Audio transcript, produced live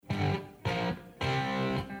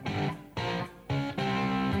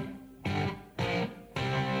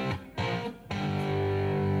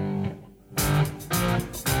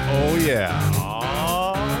yeah.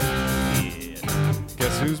 Aw, yeah.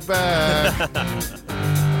 Guess who's back?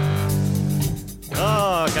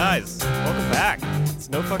 Oh, guys, welcome back. It's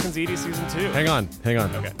No Fucking ZD Season 2. Hang on. Okay.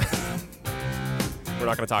 We're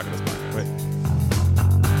not going to talk in this part. Wait.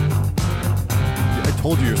 I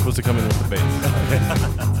told you you're supposed to come in with the bass.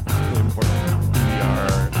 Really important. We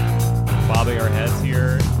are bobbing our heads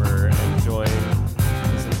here. We're enjoying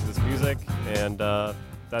listening to this music. And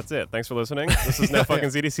that's it. Thanks for listening. This is No Fucking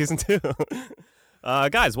ZD Season 2.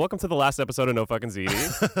 Guys, welcome to the last episode of No Fucking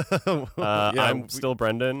ZD. I'm still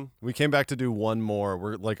Brendan. We came back to do one more.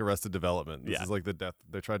 We're like Arrested Development. This Yeah. is like the death.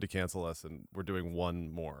 They tried to cancel us, and we're doing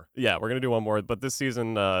one more. Yeah, we're going to do one more. But this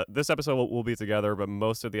season, this episode will be together, but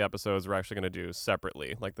most of the episodes we're actually going to do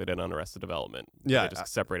separately, like they did on Arrested Development. Yeah, They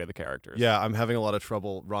just separated the characters. Yeah, I'm having a lot of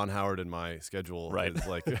trouble. Ron Howard and my schedule Right. is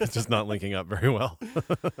like it's just not linking up very well.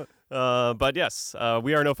 But yes,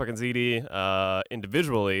 we are No Fucking ZD.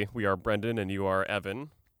 Individually, we are Brendan and you are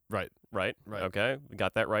Evan. Right. Right? Right. Okay, we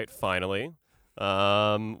got that right finally.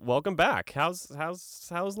 Welcome back. How's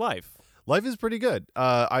life? Life is pretty good.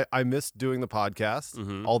 I missed doing the podcast,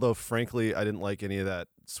 Mhm. although frankly, I didn't like any of that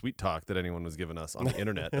sweet talk that anyone was giving us on the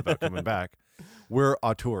internet about coming back. We're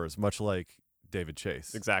auteurs, much like David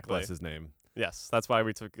Chase. Exactly. Bless his name. Yes, that's why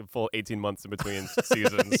we took a full 18 months in between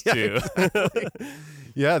seasons Yeah, too.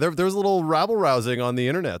 Yeah, there was a little rabble rousing on the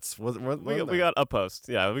internets. We got a post.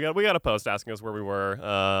 Yeah, we got a post asking us where we were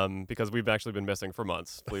because we've actually been missing for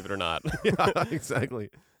months, believe it or not. Yeah, exactly.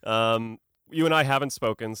 You and I haven't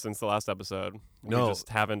spoken since the last episode. No. We just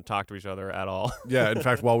haven't talked to each other at all. Yeah, in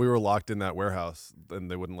fact, while we were locked in that warehouse and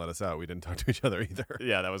they wouldn't let us out, we didn't talk to each other either.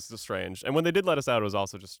 Yeah, that was just strange. And when they did let us out, it was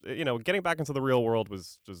also just, getting back into the real world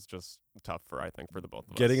was just tough for the both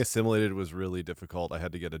of Getting us. assimilated was really difficult. I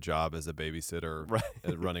had to get a job as a babysitter Right.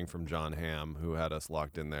 running from John Hamm, who had us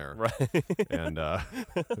locked in there. Right. And, oh,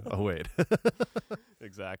 wait.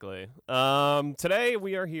 Exactly. Today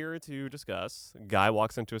we are here to discuss Guy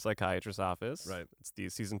walks into a psychiatrist's office. Right. It's the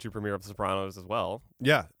season 2 premiere of The Sopranos as well.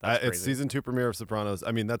 Yeah, That's it's crazy. season 2 premiere of Sopranos.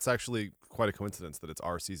 I mean, that's actually quite a coincidence that it's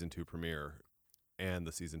our season 2 premiere and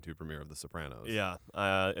the season 2 premiere of The Sopranos. Yeah.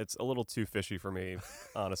 It's a little too fishy for me,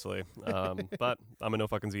 honestly. But I'm a No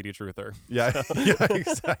Fucking ZD truther. Yeah, yeah,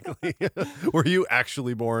 exactly. Were you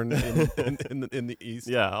actually born in the East?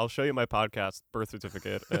 Yeah, I'll show you my podcast birth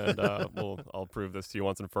certificate, and I'll prove this to you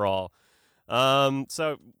once and for all.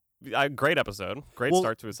 Great episode, great Well,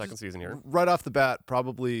 start to a second season here. Right off the bat,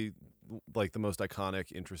 probably like the most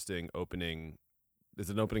iconic, interesting opening. Is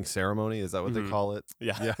it an opening ceremony? Is that what they call it?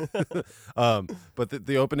 Yeah, Yeah. But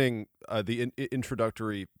the opening, the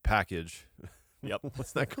introductory package. Yep.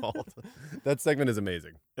 What's that called? That segment is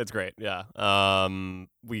amazing. It's great. Yeah.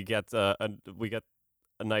 We get a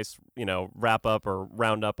nice wrap up or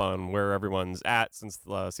round up on where everyone's at since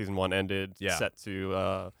season 1 ended. Yeah.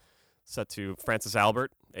 Set to Francis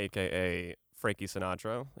Albert, aka Frankie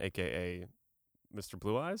Sinatra, aka Mr.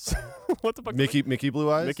 Blue Eyes. What the fuck? Mickey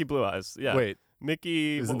Blue Eyes. Mickey Blue Eyes. Yeah. Wait,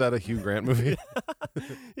 Mickey. isn't that a Hugh Grant movie?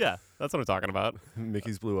 Yeah, that's what I'm talking about.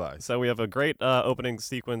 Mickey's Blue Eyes. So we have a great opening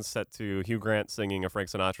sequence set to Hugh Grant singing a Frank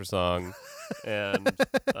Sinatra song, and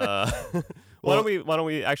why don't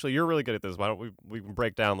we actually? You're really good at this. Why don't we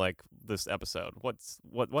break down like this episode? What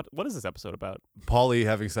is this episode about? Paulie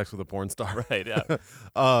having sex with a porn star. Right. Yeah.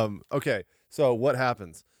 Okay, so what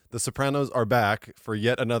happens? The Sopranos are back for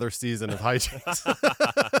yet another season of hijinks.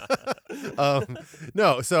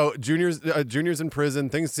 No, so Junior's in prison.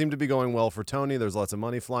 Things seem to be going well for Tony. There's lots of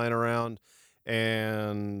money flying around,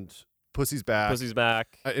 and Pussy's back. Pussy's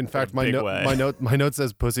back. In fact, a my big note way. my note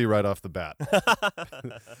says Pussy right off the bat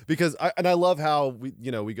because I love how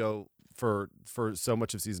we go for so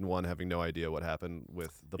much of season 1 having no idea what happened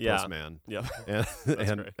with the Yeah. postman. Yeah.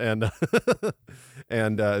 and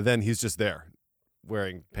and then he's just there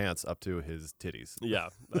wearing pants up to his titties. Yeah.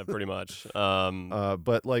 Pretty much.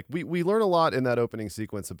 But like we learn a lot in that opening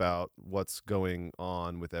sequence about what's going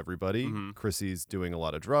on with everybody. Mhm. Chrissy's doing a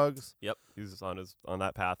lot of drugs. Yep. He's on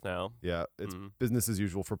that path now. Yeah, it's Mhm. business as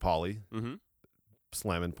usual for Polly, Mm-hmm.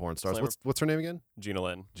 slamming porn stars. Slammer. What's her name again? Gina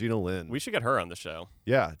Lynn. Gina Lynn. We should get her on the show.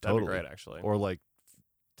 Yeah, That'd totally. be great, actually. Or like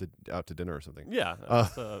out to dinner or something. Yeah.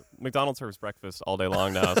 McDonald's serves breakfast all day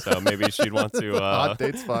long now, so maybe she'd want to. Hot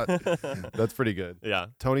date spot. That's pretty good. Yeah.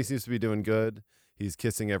 Tony seems to be doing good. He's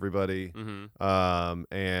kissing everybody. Mm-hmm.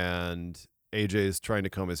 And AJ's trying to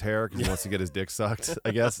comb his hair because he wants to get his dick sucked, I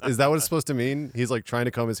guess. Is that what it's supposed to mean? He's like trying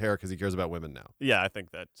to comb his hair because he cares about women now. Yeah, I think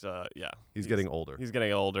that. Yeah. He's getting older. He's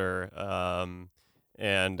getting older.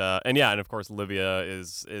 And of course Livia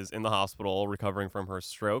is in the hospital recovering from her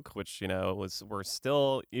stroke, which we're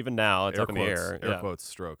still, even now it's Air up in the quotes, air. Air quotes,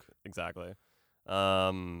 stroke. Exactly.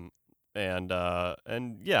 and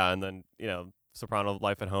yeah, and then Soprano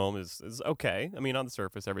life at home is okay. I mean, on the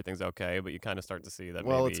surface, everything's okay, but you kind of start to see that.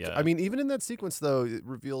 Well, maybe, I mean, even in that sequence though, it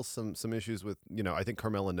reveals some issues with I think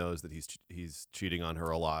Carmela knows that he's cheating on her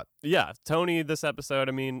a lot. yeah, Tony. This episode,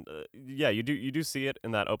 I mean, yeah, you do see it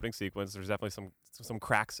in that opening sequence. There's definitely some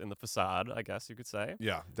cracks in the facade, I guess you could say.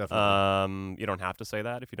 Yeah, definitely. You don't have to say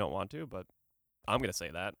that if you don't want to, but I'm gonna say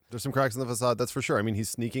that. There's some cracks in the facade, that's for sure. I mean, he's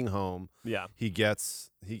sneaking home. Yeah, He gets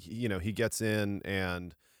he gets in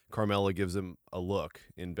and Carmela gives him a look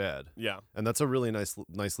in bed. yeah, And that's a really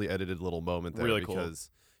nicely edited little moment there Really cool. because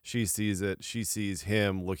she sees it. She sees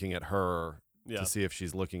him looking at her yeah. to see if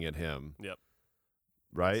she's looking at him. Yep.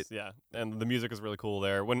 Right? Yeah, and the music is really cool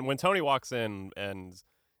there. When Tony walks in and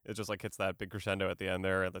it just like hits that big crescendo at the end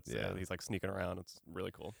there. That's Yeah. he's like sneaking around. It's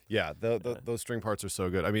really cool. Yeah, those string parts are so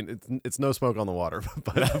good. I mean, it's no smoke on the water,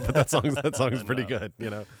 but that song's pretty No. good,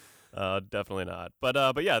 Definitely not.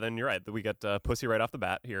 But yeah, then you're right. We get Pussy right off the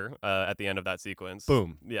bat here at the end of that sequence.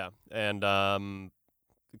 Boom. Yeah, and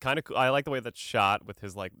kind of I like the way that's shot with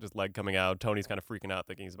his just leg coming out. Tony's kind of freaking out,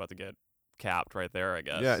 thinking he's about to get capped right there, I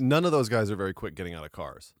guess. Yeah, none of those guys are very quick getting out of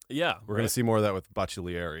cars. Yeah, We're going to see more of that with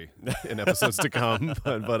Bacciolieri in episodes to come,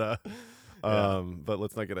 but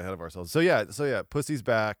let's not get ahead of ourselves. So yeah, Pussy's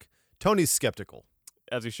back. Tony's skeptical.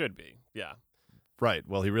 as he should be. Yeah, Right.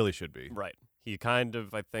 Well, he really should be. right. He kind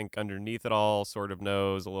of, I think, underneath it all, sort of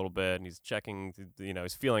knows a little bit, and he's checking.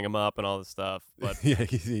 He's feeling him up and all this stuff. But yeah,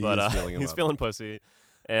 he's feeling him he's up. feeling Pussy,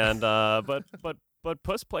 and but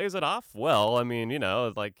Puss plays it off well. I mean,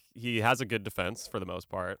 like he has a good defense for the most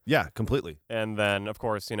part. Yeah, completely. And then, of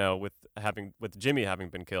course, with Jimmy having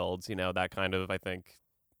been killed, that kind of, I think,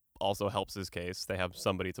 also helps his case. They have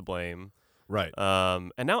somebody to blame. Right.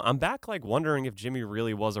 And now I'm back, like, wondering if Jimmy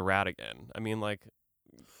really was a rat again. I mean, like,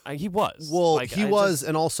 he was. Well, Like, he was,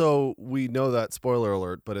 and also we know that, spoiler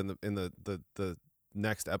alert, but in the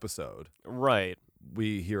next episode, right.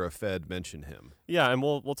 we hear a Fed mention him. Yeah, and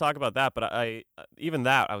we'll talk about that. But I even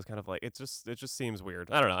that I was kind of like, it just seems weird.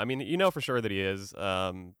 I don't know. I mean, for sure that he is.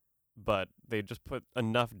 But they just put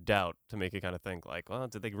enough doubt to make you kind of think like, well,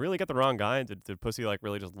 did they really get the wrong guy? Did Pussy like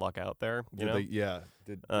really just luck out there?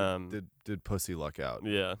 Did Pussy luck out?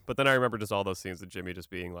 Yeah. But then I remember just all those scenes of Jimmy just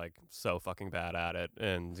being like so fucking bad at it,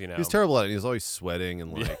 and He's terrible at it. He's always sweating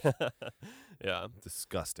and like yeah,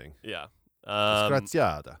 disgusting. yeah.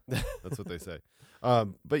 Disgraziata. That's what they say.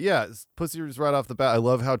 But yeah, Pussy was right off the bat. I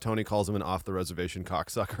love how Tony calls him an off the reservation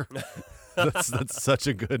cocksucker. that's such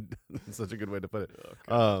a good way to put it.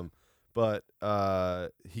 Okay. But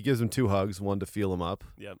he gives him 2 hugs, one to feel him up,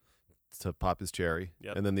 Yep. to pop his cherry,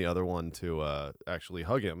 Yep. and then the other one to actually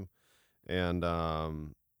hug him. And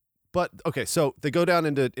but okay, so they go down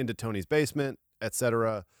into Tony's basement,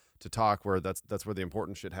 etc., to talk, where that's where the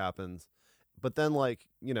important shit happens. But then, like,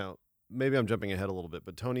 maybe I'm jumping ahead a little bit,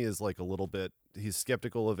 but Tony is like he's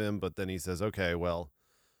skeptical of him, but then he says, okay, well,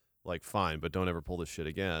 like, fine, but don't ever pull this shit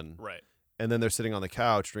again. Right. And then they're sitting on the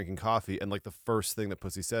couch drinking coffee, and like the first thing that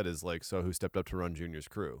Pussy said is like, so who stepped up to run Junior's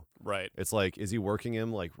crew? Right. It's like, is he working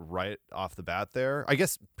him like right off the bat there? I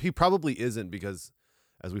guess he probably isn't, because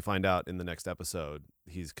as we find out in the next episode,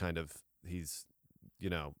 he's taking it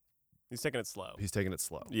slow. He's taking it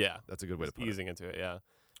slow. Yeah. That's a good way to put easing into it. Yeah.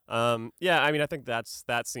 Yeah. I mean, I think that's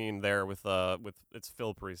that scene there with it's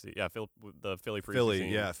Phil Parisi. Yeah. The Philly Parisi Philly. scene.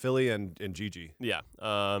 Yeah. Philly and Gigi. Yeah.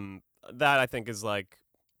 That I think is like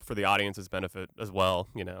for the audience's benefit as well.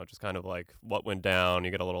 Just kind of like what went down. You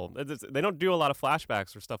get a little. They don't do a lot of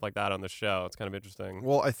flashbacks or stuff like that on the show. It's kind of interesting.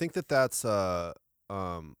 Well, I think that's I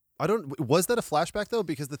don't. Was that a flashback though?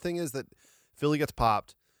 Because the thing is that Philly gets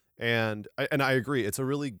popped, and I agree. It's a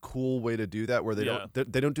really cool way to do that, where they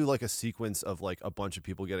don't do like a sequence of like a bunch of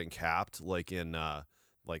people getting capped, like in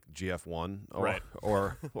like GF1 or Right.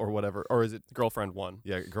 or whatever, or is it Girlfriend 1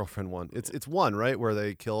 Yeah, Girlfriend 1. It's 1, right, where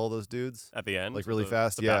they kill all those dudes at the end, like really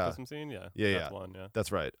fast. The Yeah, baptism scene. Yeah. Yeah, That's yeah. 1. Yeah.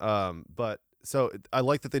 that's right. But so I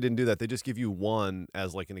like that they didn't do that. They just give you 1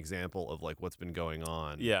 as like an example of like what's been going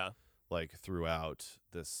on. Yeah. Like throughout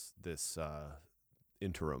this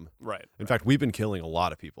interim. Right. In fact, we've been killing a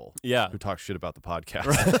lot of people Yeah. who talk shit about the podcast.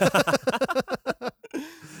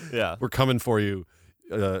 Yeah. We're coming for you,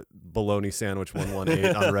 Baloney Sandwich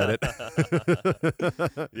 118 on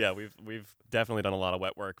Reddit. Yeah, we've definitely done a lot of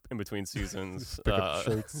wet work in between seasons. Pick up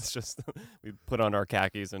shirts. It's just we put on our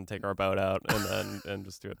khakis and take our boat out and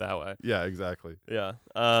just do it that way. Yeah, exactly. Yeah.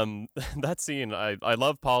 That scene, I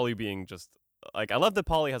love Paulie being just like, I love that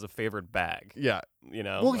Paulie has a favorite bag. Yeah.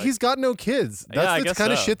 Well, Well, he's got no kids. Yeah, I That's the guess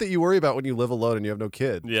kind of so. shit that you worry about when you live alone and you have no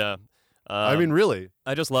kid. Yeah. I mean, really.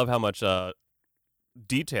 I just love how much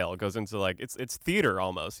detail goes into like it's theater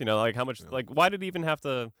almost. Like how much like why did he even have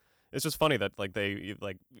to It's just funny that like they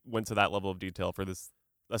like went to that level of detail for this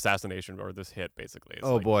assassination or this hit, basically. It's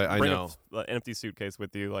Oh, like, boy, I bring know. an empty suitcase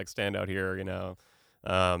with you, like stand out here,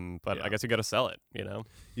 But Yeah. I guess you got to sell it,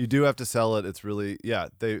 You do have to sell it. It's really,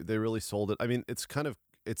 they really sold it. I mean,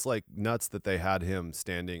 it's like nuts that they had him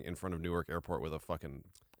standing in front of Newark Airport with a fucking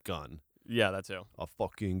gun. Yeah, that too. A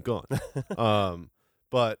fucking gun.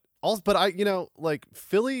 But like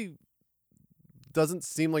Philly doesn't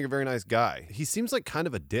seem like a very nice guy. He seems like kind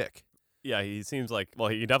of a dick. Yeah, he seems like, well,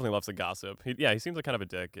 he definitely loves to gossip. He seems like kind of a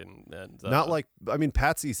dick, and Not like, I mean,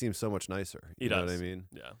 Patsy seems so much nicer. He You know does. what I mean?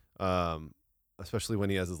 Yeah. Especially when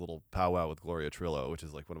he has his little powwow with Gloria Trillo, which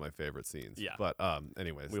is like one of my favorite scenes. Yeah. But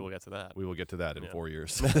anyways, We will get to that. we will get to that in Yeah. 4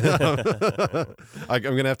 years. I'm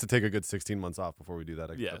gonna have to take a good 16 months off before we do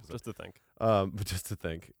that. Yeah, episode. just to think. But just to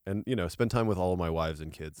think, and spend time with all of my wives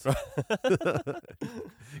and kids.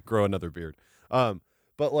 Grow another beard.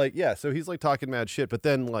 But like, yeah, so he's like talking mad shit, but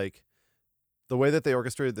then like the way that they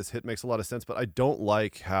orchestrated this hit makes a lot of sense, but I don't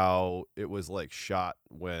like how it was like shot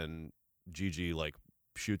when Gigi like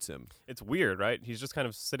shoots him. It's weird, right? He's just kind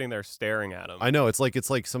of sitting there staring at him. I know it's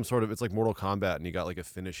like some sort of, it's like Mortal Kombat and you got like a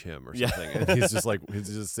finish him or Yeah. something. And he's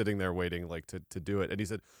just sitting there waiting like to do it. And he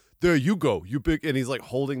said, "There you go, you big," and he's like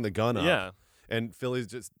holding the gun up. Yeah. And Philly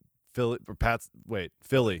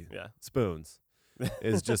Yeah. Spoons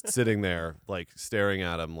is just sitting there like staring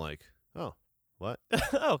at him like, oh, what?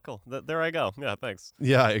 Oh, cool. There I go. Yeah, thanks.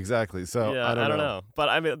 Yeah, exactly. So Yeah, I don't know. But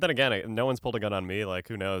I mean, then again, no one's pulled a gun on me. Like,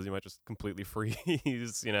 who knows? You might just completely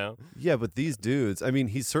freeze, Yeah, but these dudes, I mean,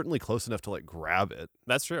 he's certainly close enough to like grab it.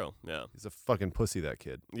 That's true. Yeah. He's a fucking pussy, that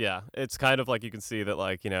kid. Yeah. It's kind of like you can see that,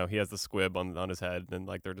 like, he has the squib on his head, and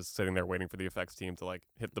like they're just sitting there waiting for the effects team to like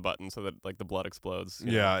hit the button so that like the blood explodes.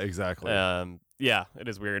 you know? Yeah, exactly. Yeah, it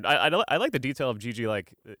is weird. I like the detail of Gigi,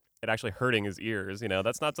 like it actually hurting his ears.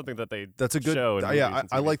 That's not something that they That's a good. show in Yeah, movies and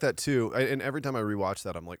I TV. like that too. And every time I rewatch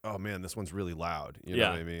that, I'm like, oh man, this one's really loud. You know Yeah.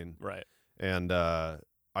 what I mean? Right. And I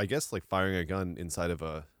guess like firing a gun inside of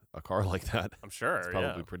a car like that I'm sure. is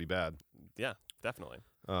probably pretty bad. Yeah, definitely.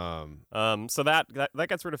 Um, So that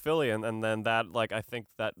gets rid of Philly, and then that, like, I think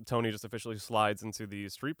that Tony just officially slides into the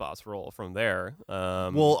street boss role from there.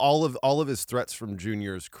 well, all of his threats from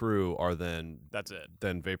Junior's crew are then That's it.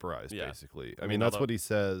 vaporized, Yeah. basically. I I mean, mean, that's although- what he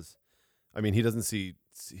says. I mean, he doesn't see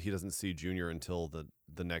Junior until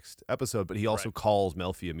the next episode, but he also Right. calls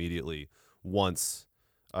Melfi immediately once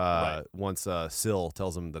Right. Syl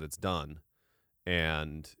tells him that it's done,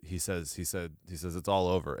 and he says it's all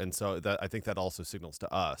over, and so that I think that also signals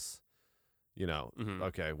to us, Mhm.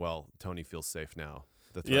 okay, well, Tony feels safe now.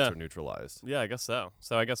 The threats Yeah. are neutralized. Yeah, I guess so.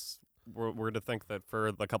 So I guess we're to think that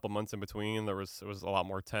for the couple months in between, it was a lot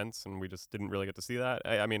more tense, and we just didn't really get to see that.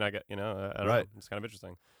 I mean, I get, I don't know. Right. It's kind of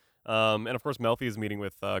interesting. And of course, Melfi is meeting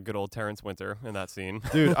with good old Terrence Winter in that scene.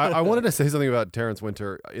 Dude, I wanted to say something about Terrence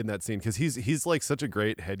Winter in that scene because he's like such a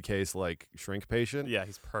great head case like shrink patient. Yeah,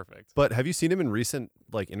 he's perfect. But have you seen him in recent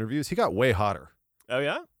like interviews? He got way hotter. Oh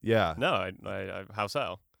yeah? Yeah. No, I how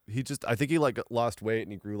so? I think he like lost weight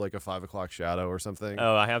and he grew like a 5 o'clock shadow or something.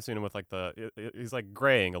 Oh, I have seen him with like he's like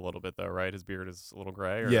graying a little bit though, right? His beard is a little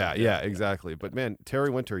gray. yeah, exactly. But man, Terry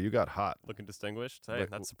Winter, you got hot. Looking distinguished. Hey, Like-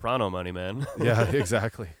 that's soprano money, man. Yeah,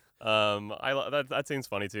 exactly. That seems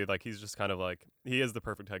funny too. Like he's just kind of like he is the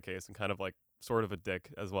perfect head case and kind of like sort of a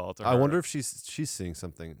dick as well. To I her. wonder if she's seeing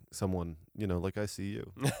someone, like I see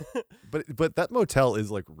you. But that motel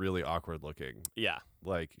is like really awkward looking. Yeah,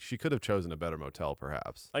 Like she could have chosen a better motel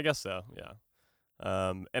perhaps. I guess so. Yeah.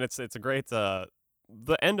 And it's a great. The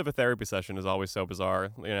end of a therapy session is always so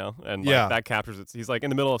bizarre, and like, Yeah. that captures it. He's like in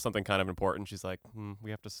the middle of something kind of important. She's like,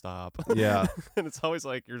 "We have to stop." Yeah. And it's always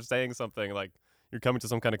like you're saying something like you're coming to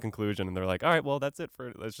some kind of conclusion, and they're like, "All right, well, that's it for."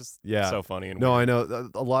 It's just Yeah. so funny. And No, weird. I know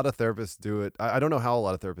a lot of therapists do it. I don't know how a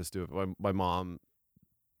lot of therapists do it. But my mom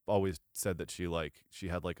always said that she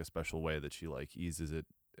had like a special way that she like eases it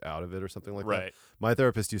out of it or something like that. Right. My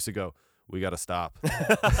therapist used to go, "We got to stop.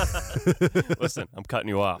 Listen, I'm cutting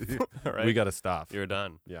you off. All right. We got to stop." You're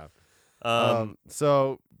done. Yeah. Um,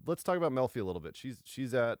 So let's talk about Melfi a little bit.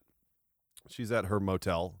 She's at her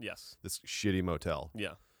motel, yes. this shitty motel.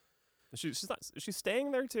 Yeah. She's not. Is she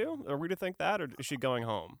staying there too? Are we to think that, or is she going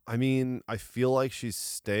home? I mean, I feel like she's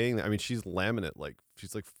staying there. I mean, she's laminate, like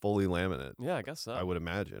she's like fully laminate. Yeah, I guess so. I would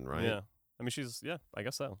imagine, right? Yeah. I mean, she's. Yeah, I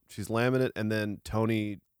guess so. She's laminate, and then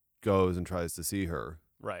Tony goes and tries to see her.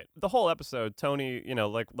 Right. The whole episode, Tony,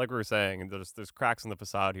 like we were saying, there's cracks in the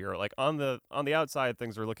facade here. Like on the outside,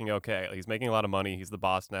 things are looking okay. Like, he's making a lot of money. He's the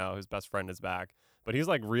boss now. His best friend is back. But he's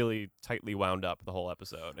like really tightly wound up the whole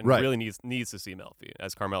episode, and Right. really needs to see Melfi,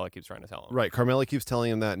 as Carmela keeps trying to tell him. Right. Carmela keeps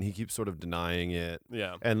telling him that, and he keeps sort of denying it.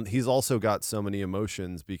 Yeah. And he's also got so many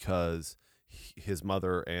emotions because his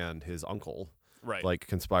mother and his uncle Right. like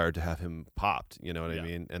conspired to have him popped. You know what Yeah. I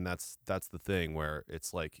mean? And that's the thing where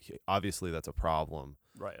it's like obviously that's a problem.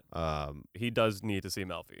 Right. Um, He does need to see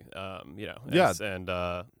Melfi. Yeah. And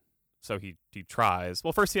so he tries.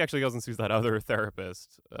 Well, first he actually goes and sees that other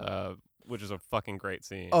therapist, which is a fucking great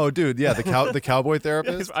scene. oh, dude, yeah, the cowboy Yeah,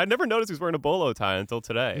 therapist. I never noticed he was wearing a bolo tie until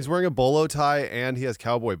today. He's wearing a bolo tie and he has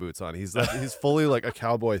cowboy boots on. He's fully like a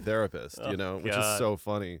cowboy therapist, Oh, which is God. so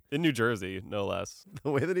funny. In New Jersey, no less.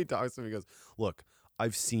 The way that he talks to him, he goes, "Look,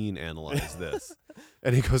 I've seen Analyze This,"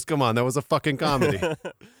 and he goes, "Come on, that was a fucking comedy."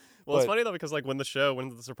 Well, it's But- funny though, because like when The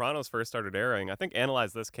Sopranos first started airing, I think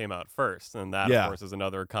Analyze This came out first, and that Yeah. of course is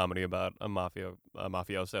another comedy about a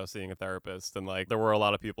mafioso seeing a therapist, and like there were a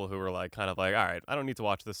lot of people who were like kind of like, all right, I don't need to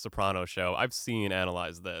watch this Sopranos show. I've seen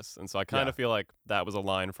Analyze This, and so I kind Yeah. of feel like that was a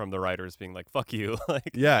line from the writers being like, "Fuck you,"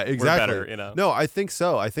 like Yeah, exactly. we're better, No, I think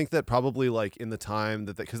so. I think that probably like in the time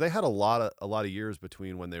that because they had a lot of years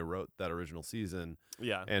between when they wrote that original season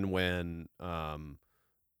Yeah, and when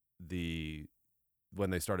when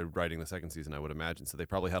they started writing the second season, I would imagine. So they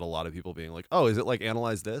probably had a lot of people being like, "Oh, is it like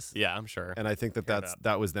Analyze This?" yeah, I'm sure. And I think that Hear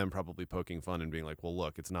that was them probably poking fun and being like, "Well,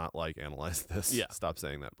 look, it's not like Analyze This. Yeah. Stop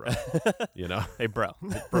saying that, bro. You know, Hey, bro.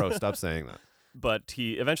 bro, stop saying that." But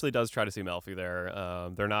he eventually does try to see Melfi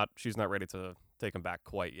there. She's not ready to take him back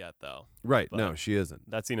quite yet, though. Right? But- No, she isn't.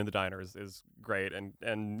 That scene in the diner is great,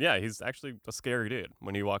 and yeah, he's actually a scary dude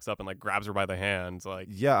when he walks up and like grabs her by the hand, like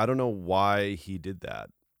Yeah, I don't know why he did that.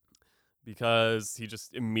 because he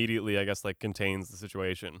just immediately, I guess, like contains the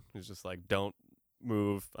situation. He's just like, don't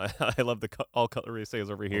move. I love all cutlery stays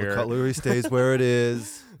over Well, here. the cutlery stays where it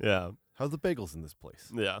is. Yeah, How's the bagels in this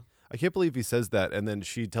place? yeah, I can't believe he says that, and then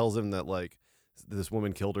she tells him that like this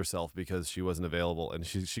woman killed herself because she wasn't available, and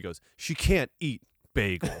she goes, "She can't eat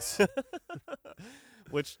bagels."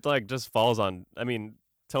 which like just falls on. I mean,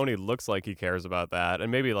 Tony looks like he cares about that, and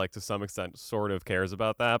maybe like to some extent sort of cares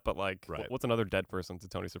about that, but like, Right. what's another dead person to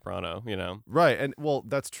Tony Soprano? You know? Right, and well,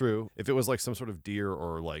 that's true. If it was like some sort of deer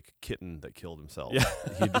or like kitten that killed himself,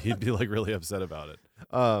 Yeah. he'd be like really upset about it.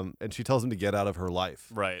 And she tells him to get out of her life,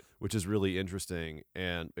 Right. which is really interesting.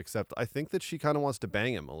 And except I think that she kind of wants to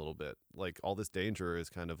bang him a little bit. Like all this danger is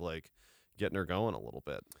kind of like getting her going a little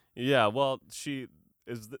bit. Yeah. Well,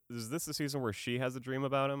 is this the season where she has a dream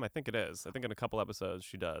about him? I think it is. I think in a couple episodes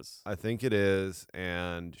she does. I think it is,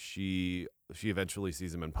 and she eventually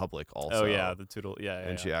sees him in public also. Oh yeah, the Toodle. Yeah, yeah.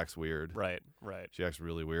 and she acts weird. Right. She acts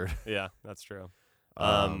really weird. Yeah, that's true.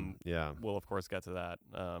 Yeah. We'll of course get to that.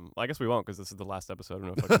 I guess we won't because this is the last episode of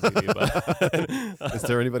No Fucking CD. But Is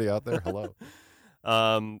there anybody out there? Hello.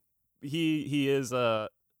 He is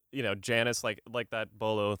Janice, like that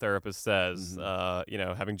Bolo therapist says,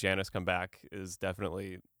 Mm-hmm. having Janice come back is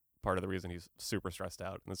definitely part of the reason he's super stressed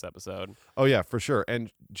out in this episode. Oh yeah, for sure.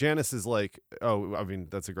 And Janice is like, oh, I mean,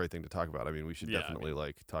 that's a great thing to talk about. I mean, we should Yeah, I definitely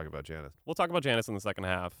like talk about Janice. We'll talk about Janice in the second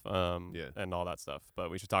half, Yeah. and all that stuff.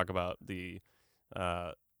 But we should talk about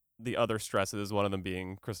the other stresses. One of them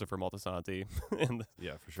being Christopher Moltisanti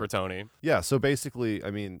Yeah, for sure. for Tony. Yeah, so basically,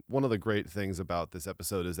 I mean, one of the great things about this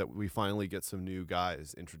episode is that we finally get some new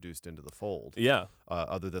guys introduced into the fold, Yeah,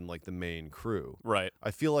 other than like the main crew. right.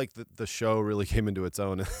 I feel like the show really came into its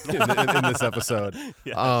own in this episode,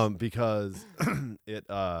 Yeah. because it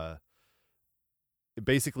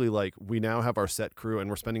basically like we now have our set crew and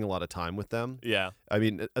we're spending a lot of time with them. Yeah, I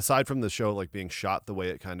mean, aside from the show like being shot the way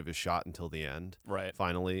it kind of is shot until the end, right.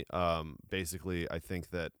 finally, basically, I think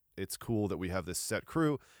that it's cool that we have this set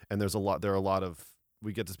crew, and there are a lot of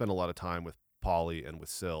we get to spend a lot of time with Polly and with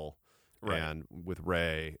Syl, Right. and with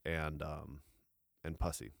Ray and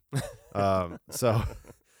Pussy. So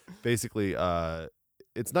basically,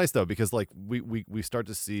 it's nice though because like we start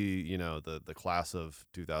to see the class of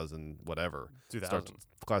 2000 whatever 2000.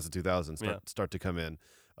 class of 2000 start to come in,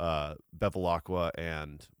 Bevilacqua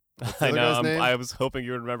and what's the I other know. guy's name? I was hoping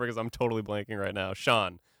you would remember because I'm totally blanking right now.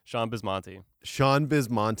 Sean Bismonti. Sean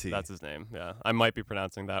Bismonti. That's his name. Yeah, I might be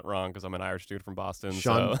pronouncing that wrong because I'm an Irish dude from Boston.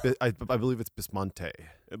 Sean. So. I believe it's Bismonte.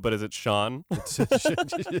 But is it Sean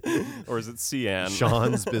or is it Cian?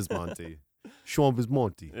 Sean's Bismonti. Sean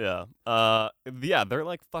Bismonti. Yeah. Yeah. They're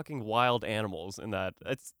like fucking wild animals in that.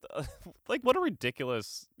 It's like what a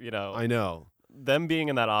ridiculous. I know. Them being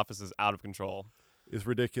in that office is out of control. It's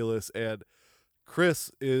ridiculous, and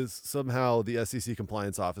Chris is somehow the SEC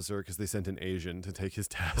compliance officer because they sent an Asian to take his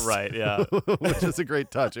test. Right, yeah. Which is a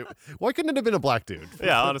great touch. Why couldn't it have been a black dude?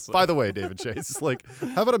 Yeah, honestly. By the way, David Chase, like,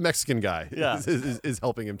 how about a Mexican guy Yeah. is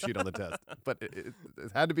helping him cheat on the test? But it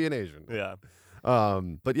had to be an Asian. Yeah.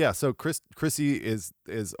 But yeah, so Chrissy is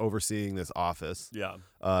overseeing this office. Yeah.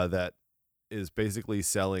 That is basically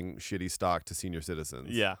selling shitty stock to senior citizens.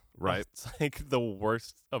 Yeah. Right. It's like the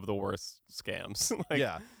worst of the worst scams. Like,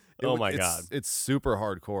 Yeah. Oh my God. It's super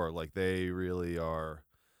hardcore. Like they really are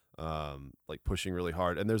like pushing really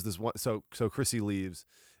hard. And there's this one so Chrissy leaves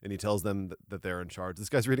and he tells them that they're in charge. This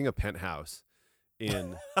guy's reading a Penthouse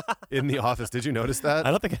in the office. Did you notice that?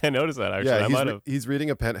 I don't think I noticed that actually. Yeah, I might have. he's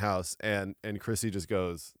reading a Penthouse and Chrissy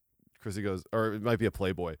goes, or it might be a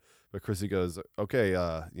Playboy, but Chrissy goes, okay,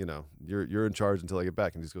 you're in charge until I get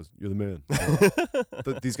back. And he just goes, you're the man.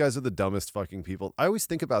 These guys are the dumbest fucking people. I always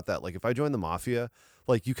think about that. Like if I join the mafia,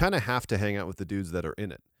 like you kind of have to hang out with the dudes that are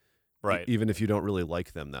in it. Right. Even if you don't really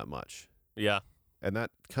like them that much. Yeah. And that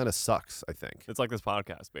kind of sucks, I think. It's like this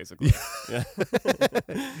podcast, basically.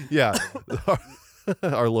 Yeah.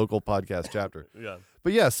 Our local podcast chapter. Yeah.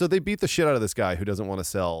 But yeah, so they beat the shit out of this guy who doesn't want to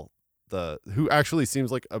sell who actually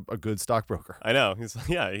seems like a good stockbroker. I know.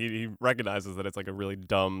 He recognizes that it's like a really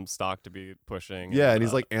dumb stock to be pushing. Yeah, and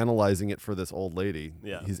he's like analyzing it for this old lady.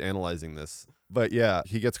 Yeah. He's analyzing this. But yeah,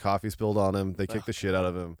 he gets coffee spilled on him. They kick the shit out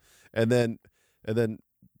of him. And then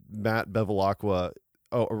Matt Bevilacqua,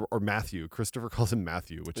 or Matthew. Christopher calls him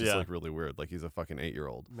Matthew, which is like really weird. Like he's a fucking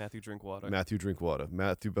 8-year-old. Matthew Drinkwater. Back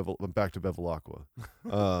to Bevilacqua.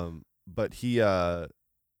 But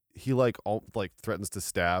he like threatens to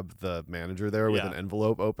stab the manager there with an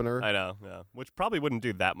envelope opener. I know, yeah. Which probably wouldn't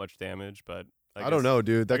do that much damage, but I don't know,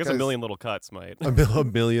 dude. I guess a million little cuts might. a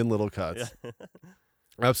million little cuts. Yeah.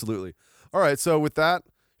 Absolutely. All right, so with that,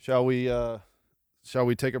 shall we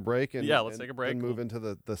take a break and let's take a break and move into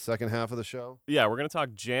the second half of the show? Yeah, we're gonna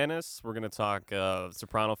talk Janice. We're gonna talk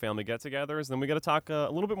Soprano family get-togethers. Then we got to talk a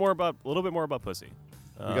little bit more about pussy.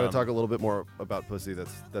 We got to talk a little bit more about pussy.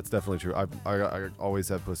 That's definitely true. I always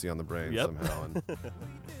have pussy on the brain somehow. And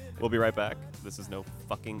we'll be right back. This is No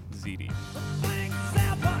Fucking ZD.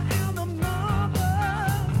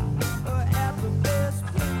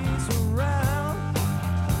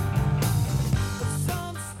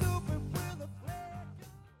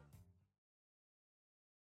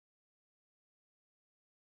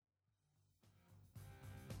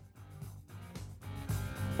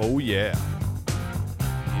 Oh yeah.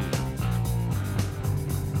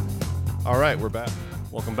 All right, we're back.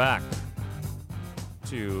 Welcome back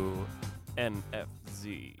to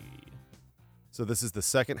NFZ. So this is the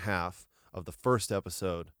second half of the first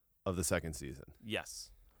episode of the second season. Yes,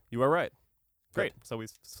 you are right. Great. So we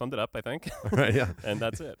summed it up, I think. All right, yeah. And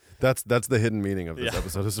that's it. That's the hidden meaning of this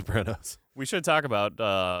episode of Sopranos. We should talk about,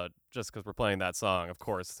 just because we're playing that song, of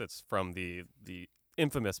course, it's from the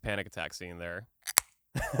infamous panic attack scene there.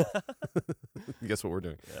 Guess what we're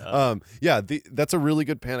doing? Yeah. That's a really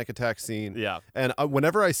good panic attack scene. Yeah. And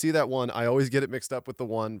whenever I see that one, I always get it mixed up with the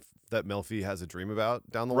one that Melfi has a dream about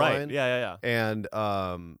down the line. Yeah. And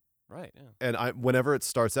right. Yeah. And whenever it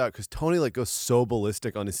starts out, because Tony like goes so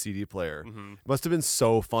ballistic on his CD player, Mm-hmm. it must have been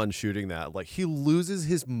so fun shooting that. Like he loses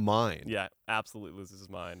his mind. Yeah, absolutely loses his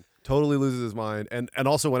mind. Totally loses his mind. And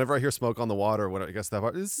also whenever I hear Smoke on the Water, when I guess that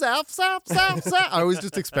part is zap, zap, zap, zap, I always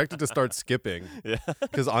just expect it to start skipping. Yeah.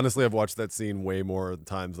 Because honestly, I've watched that scene way more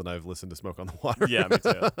times than I've listened to Smoke on the Water. Yeah, me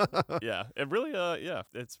too. Yeah. It really,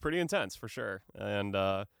 it's pretty intense for sure. And,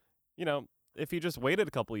 if he just waited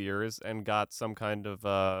a couple years and got some kind of,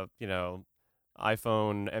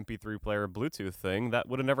 iPhone MP3 player Bluetooth thing, that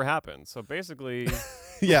would have never happened. So basically,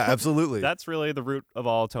 yeah, absolutely. That's really the root of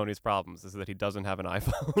all Tony's problems, is that he doesn't have an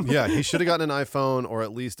iPhone. Yeah, he should have gotten an iPhone or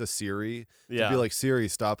at least a Siri to be like, Siri,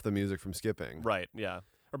 stop the music from skipping. Right, yeah.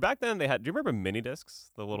 Or back then they had, do you remember mini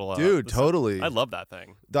discs? The little dude, totally. I love that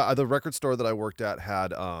thing. The record store that I worked at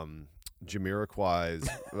had Jamiroquai's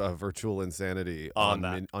Virtual Insanity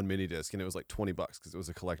on mini disc, and it was like $20 because it was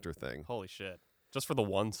a collector thing. Holy shit. Just for the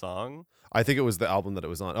one song? I think it was the album that it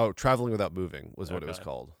was on. Oh, Traveling Without Moving was what it was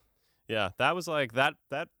called. Yeah, that was like, that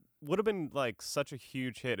would have been like such a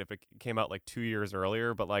huge hit if it came out like 2 years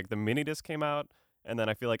earlier, but like the mini disc came out, and then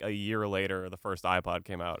I feel like a year later the first iPod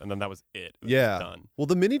came out, and then that was it. It was done. Well,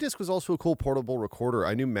 the mini disc was also a cool portable recorder.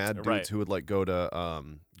 I knew mad dudes who would like go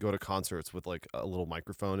to concerts with like a little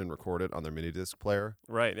microphone and record it on their mini disc player.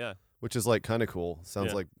 Right, yeah. Which is like kind of cool.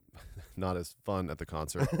 Sounds like not as fun at the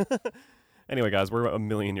concert. Anyway, guys, we're a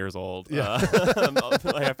million years old. Yeah.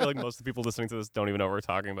 I feel like most of the people listening to this don't even know what we're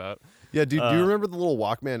talking about. Yeah, do you remember the little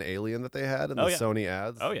Walkman alien that they had in the Oh, yeah. Sony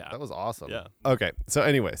ads? Oh, yeah. That was awesome. Yeah. Okay, so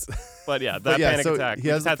anyways. But yeah, that But yeah, panic so attack. he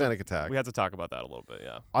has a panic attack. We had to talk about that a little bit,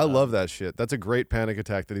 yeah. I love that shit. That's a great panic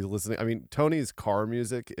attack that he's listening. I mean, Tony's car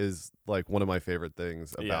music is like one of my favorite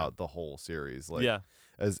things about the whole series. Like, yeah.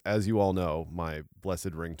 as you all know, my blessed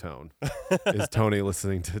ringtone is Tony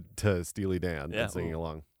listening to Steely Dan Yeah, and singing ooh.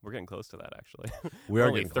 along. We're getting close to that, actually. We are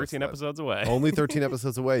Only getting close to 13 that. episodes away. Only 13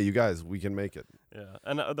 episodes away. You guys, we can make it. Yeah,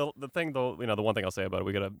 and the thing though, the one thing I'll say about it,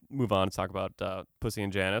 we gotta move on to talk about Pussy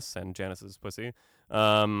and Janice and Janice's pussy.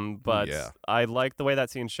 But Yeah. I like the way that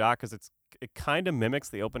scene's shot because it kind of mimics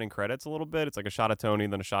the opening credits a little bit. It's like a shot of Tony,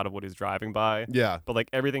 then a shot of what he's driving by. Yeah. But like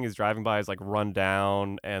everything he's driving by is like run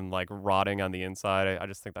down and like rotting on the inside. I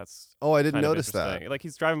just think that's Oh, I didn't kind of notice that. interesting. Like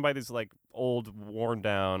he's driving by these like old, worn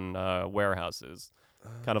down warehouses,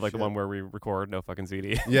 kind of like the shit. one where we record No Fucking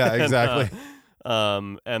ZD. Yeah, exactly.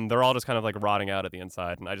 And they're all just kind of like rotting out at the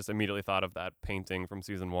inside, and I just immediately thought of that painting from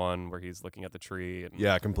season 1 where he's looking at the tree. And,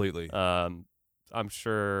 Yeah, completely. I'm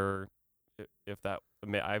sure if that,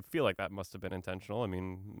 I feel like that must have been intentional. I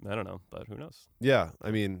mean, I don't know, but who knows? Yeah,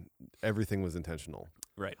 I mean, everything was intentional.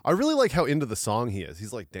 Right. I really like how into the song he is.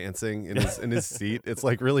 He's like dancing in his seat. It's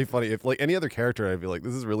like really funny. If like any other character, I'd be like,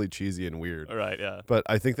 this is really cheesy and weird. Right. Yeah. But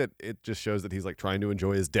I think that it just shows that he's like trying to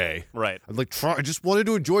enjoy his day. Right. I'm like, I just wanted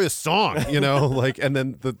to enjoy a song, like, and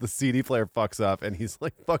then the CD player fucks up and he's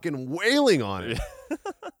like fucking wailing on it.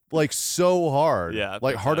 Like so hard. Yeah,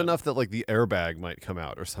 Like that's hard sad. enough that like the airbag might come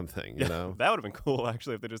out or something, you know? That would have been cool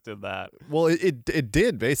actually if they just did that Well, it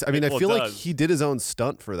did basically. I mean, I Well, it feel like does. he did his own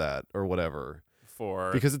stunt for that or whatever.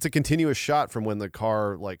 for Because it's a continuous shot from when the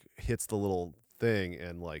car like hits the little thing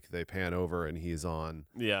and like they pan over and he's on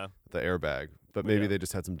yeah, the airbag. But maybe Yeah. they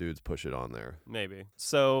just had some dudes push it on there. maybe.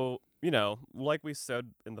 So, like we said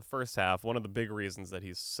in the first half, one of the big reasons that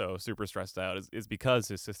he's so super stressed out is because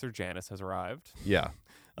his sister Janice has arrived. Yeah.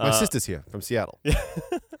 My Uh, sister's here from Seattle.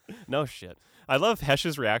 No shit. I love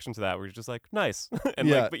Hesh's reaction to that, where he's just like, "Nice," and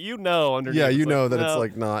Yeah. like, but underneath, Yeah, it's you know that no. it's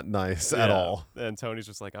like not nice at Yeah. all. And Tony's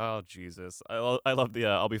just like, "Oh Jesus!" I love the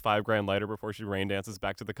 "I'll be $5,000 later" before she rain dances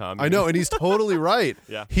back to the commune. I know, and he's totally right.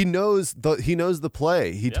 Yeah. He knows the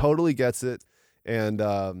play. He Yeah. totally gets it. And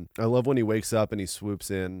I love when he wakes up and he swoops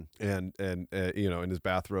in and in his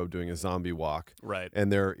bathrobe doing a zombie walk. Right. And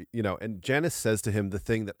they're and Janice says to him the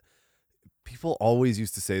thing that people always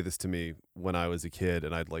used to say this to me when I was a kid,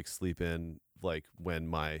 and I'd like sleep in like when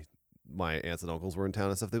my aunts and uncles were in town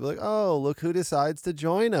and stuff. They'd be like, "Oh, look who decides to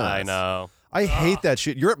join us." I know. I hate that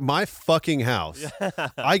shit. You're at my fucking house.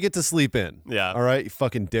 I get to sleep in. Yeah. All right, you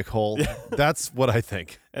fucking dickhole. That's what I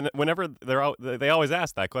think. And whenever they always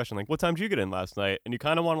ask that question, like, "What time did you get in last night?" And you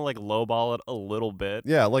kind of want to like lowball it a little bit.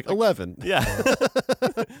 Yeah, like 11. Yeah.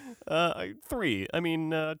 3. I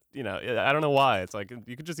mean, I don't know why. It's like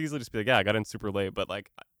you could just easily just be like, "Yeah, I got in super late," but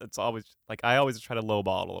like it's always like I always try to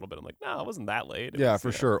lowball it a little bit. I'm like, "No, it wasn't that late." It Yeah, was,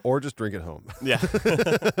 for sure. Or just drink at home. Yeah.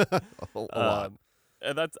 a lot.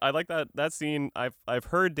 And I like that scene. I've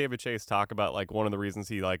heard David Chase talk about like one of the reasons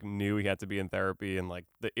he like knew he had to be in therapy and like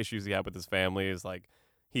the issues he had with his family is like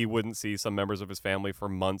he wouldn't see some members of his family for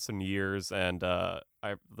months and years. And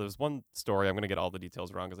there's one story, I'm gonna get all the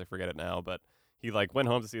details wrong because I forget it now, but he like went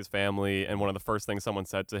home to see his family, and one of the first things someone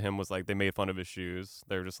said to him was like they made fun of his shoes.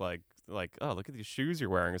 They were just like, "Oh, look at these shoes you're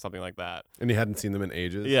wearing," or something like that. And he hadn't seen them in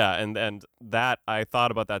ages. Yeah, and that I thought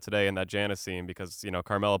about that today in that Janice scene because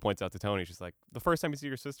Carmela points out to Tony, she's like, the first time you see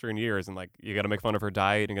your sister in years, and like you got to make fun of her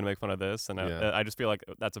diet, you're gonna make fun of this, and Yeah. I just feel like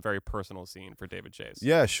that's a very personal scene for David Chase.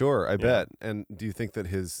 Yeah, sure. I bet. And do you think that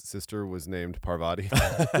his sister was named Parvati?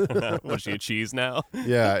 Was she a cheese now?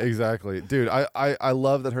 Yeah, exactly. Dude, I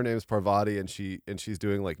love that her name's Parvati and she's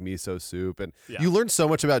doing like miso soup, and Yeah. you learn so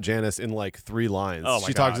much about Janice in like 3 lines. Oh my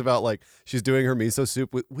She talks God. about like she's doing her miso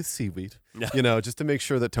soup with seaweed. Yeah. Just to make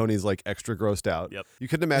sure that Tony's like extra grossed out. Yep. You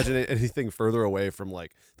couldn't imagine anything further away from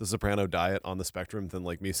like the Soprano diet on the spectrum than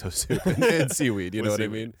like miso soup and seaweed, you know With what I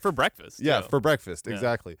seaweed. mean? For breakfast. Yeah, too. for breakfast, Yeah.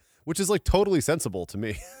 exactly. Which is like totally sensible to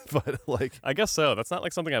me. But like I guess so. That's not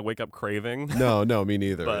like something I wake up craving. no, me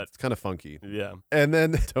neither. But- It's kind of funky. Yeah. And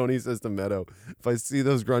then Tony says to Meadow, "If I see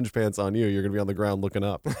those grunge pants on you, you're gonna be on the ground looking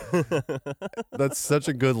up." That's such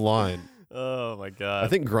a good line. Oh my God. I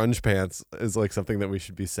think grunge pants is like something that we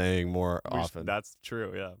should be saying more often. That's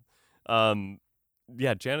true. Yeah.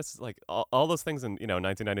 Yeah, Janice is like all those things in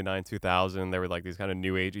 1999, 2000. They were like these kind of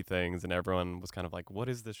new agey things, and everyone was kind of like, "What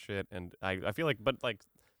is this shit?" And I feel like, but like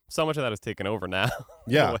so much of that is taken over now.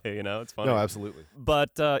 Yeah. in a way, it's funny. No, absolutely.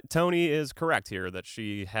 But Tony is correct here that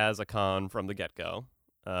she has a con from the get go.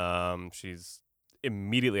 She's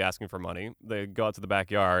immediately asking for money. They go out to the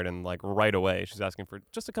backyard and like right away she's asking for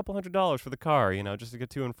just a couple $100 for the car, just to get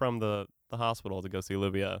to and from the hospital to go see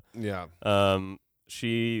Olivia. Yeah.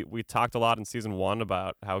 We talked a lot in season 1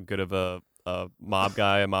 about how good of a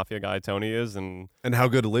mafia guy Tony is, and how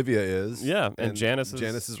good Olivia is. Yeah, and Janice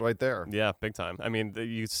is right there. Yeah, big time. I mean,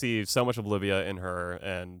 you see so much of Olivia in her,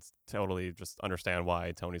 and totally just understand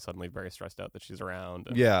why Tony's suddenly very stressed out that she's around.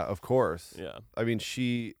 Yeah, of course. Yeah. I mean,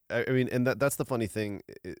 and that's the funny thing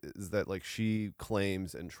is that like she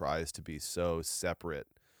claims and tries to be so separate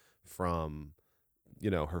from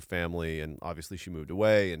her family, and obviously she moved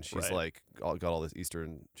away, and she's like got all this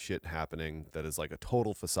Eastern shit happening that is like a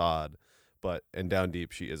total facade. And down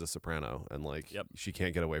deep, she is a soprano, and like she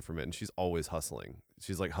can't get away from it, and she's always hustling.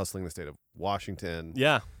 She's like hustling the state of Washington.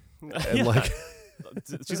 Yeah, and like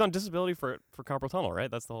she's on disability for carpal tunnel, right?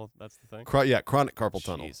 That's the thing. Chronic carpal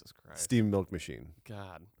tunnel. Jesus Christ. Steam milk machine.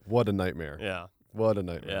 God, what a nightmare. Yeah, what a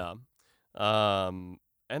nightmare. Yeah,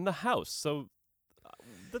 and the house. So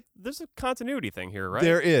there's a continuity thing here, right?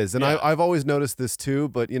 There is, and I've always noticed this too.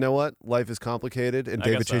 But you know what? Life is complicated, and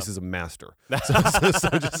David Chase is a master. So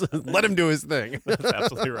just let him do his thing. That's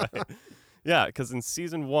absolutely right. Yeah, because in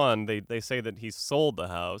season 1, they say that he sold the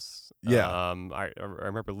house. Yeah. I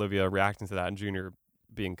remember Olivia reacting to that, and Junior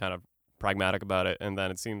being kind of pragmatic about it, and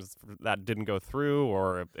then it seems that didn't go through,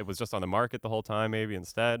 or it was just on the market the whole time. Maybe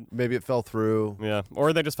instead. Maybe it fell through. Yeah,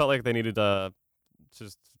 or they just felt like they needed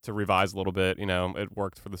just to revise a little bit, it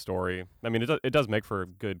worked for the story. I mean, it does make for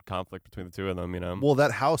good conflict between the two of them, Well,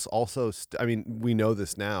 that house also, we know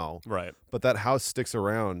this now. Right. But that house sticks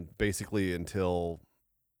around basically until,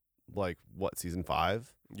 like, what, season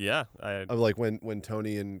 5? Yeah. Like when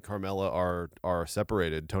Tony and Carmela are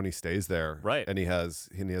separated, Tony stays there. Right. And he has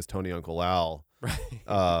Tony Uncle Al.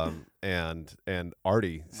 Right. And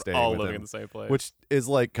Artie staying all with living him, in the same place. which is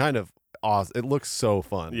like kind of awesome. It looks so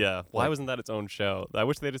fun. Yeah. Why wasn't that its own show? I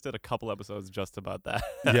wish they just did a couple episodes just about that.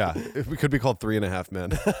 Yeah. It could be called 3.5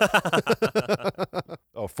 Men.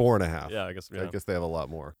 4.5. Yeah, I guess. Yeah. I guess they have a lot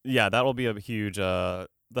more. Yeah, that will be a huge.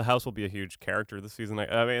 The house will be a huge character this season.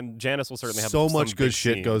 I mean, Janice will certainly have so some much good big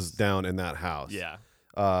shit scenes. goes down in that house. Yeah.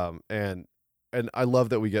 And I love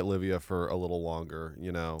that we get Livia for a little longer.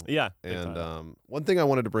 Yeah. And one thing I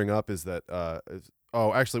wanted to bring up is that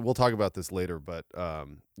actually we'll talk about this later, but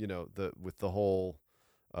with the whole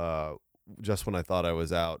just when I thought I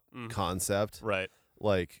was out concept, right?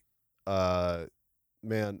 Like,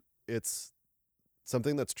 man, it's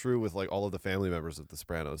something that's true with like all of the family members of The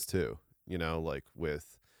Sopranos too. Like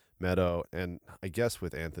with Meadow and I guess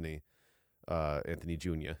with Anthony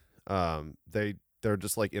Jr. They're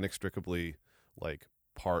just like inextricably like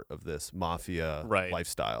part of this mafia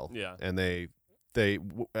lifestyle. Yeah. And they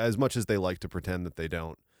as much as they like to pretend that they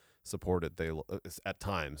don't support it, they at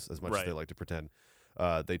times as much as they like to pretend,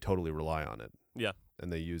 they totally rely on it. Yeah.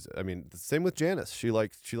 And they use it. I mean, the same with Janice. She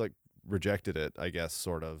rejected it, I guess,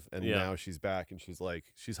 sort of, and now she's back and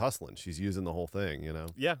she's hustling. She's using the whole thing,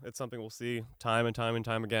 Yeah, it's something we'll see time and time and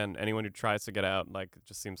time again. Anyone who tries to get out, like, it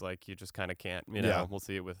just seems like you just kind of can't. Yeah. We'll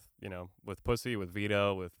see it with with Pussy, with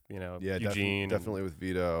Vito, with Eugene, definitely with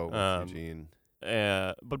Vito, with Eugene.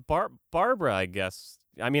 But Barbara, I guess.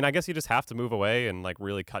 I mean, I guess you just have to move away and like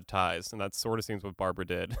really cut ties, and that sort of seems what Barbara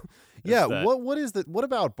did. Yeah. What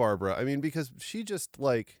about Barbara? I mean, because she just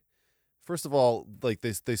like. First of all, like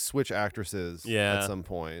they switch actresses at some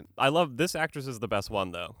point. I love this actress is the best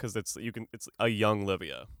one though, because it's a young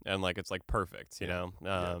Livia, and like it's like perfect, you know.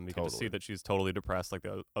 You can just see that she's totally depressed like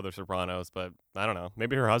the other Sopranos, but I don't know,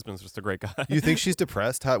 maybe her husband's just a great guy. You think she's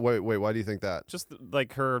depressed? Wait, why do you think that? Just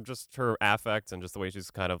like her affect and just the way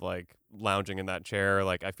she's kind of like lounging in that chair.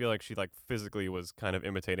 Like I feel like she like physically was kind of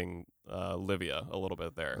imitating Livia a little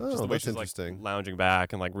bit there. Oh, just the way that's she's interesting. like lounging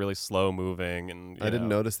back and like really slow moving, and I didn't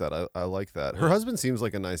notice that. I like that. Her husband seems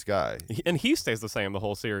like a nice guy, and he stays the same the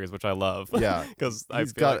whole series, which I love. Yeah, because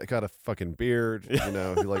he's got a fucking beard. He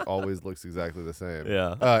like always looks exactly the same.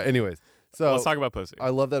 Yeah. Anyways. So let's talk about Pussy. I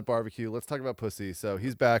love that barbecue. Let's talk about Pussy. So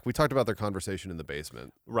he's back. We talked about their conversation in the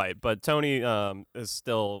basement. Right, but Tony is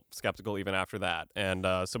still skeptical even after that, and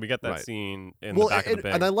so we get that scene in the back of the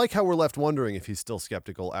bank. And I like how we're left wondering if he's still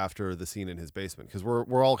skeptical after the scene in his basement, because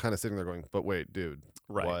we're all kind of sitting there going, "But wait, dude,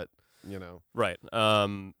 what?" Right.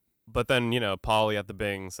 But then Paulie at the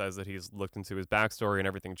Bing says that he's looked into his backstory and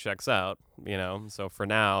everything checks out. So for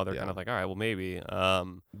now they're kind of like, all right, well maybe.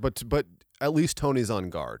 But at least Tony's on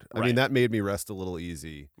guard. I mean, that made me rest a little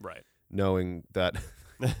easy. Right. Knowing that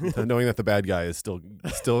the bad guy is still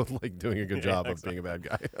like doing a good job of being a bad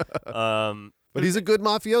guy. But he's a good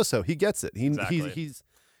mafioso. He gets it.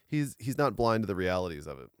 He's not blind to the realities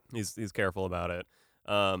of it. He's careful about it.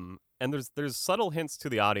 And there's subtle hints to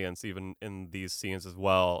the audience even in these scenes as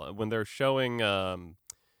well when they're showing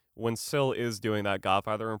when Sil is doing that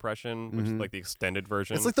Godfather impression, which is like the extended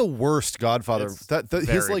version. It's like the worst Godfather. It's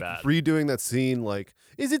He's like bad. redoing that scene. Like,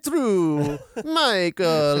 is it true,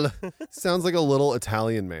 Michael? Sounds like a little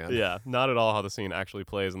Italian man. Yeah, not at all how the scene actually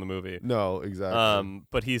plays in the movie. No, exactly.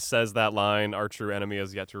 But he says that line, "Our true enemy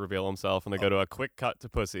has yet to reveal himself," and they go to a quick cut to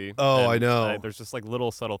Pussy. Oh, and, I know. there's just like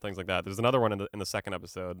little subtle things like that. There's another one in the second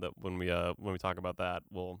episode that when we talk about that,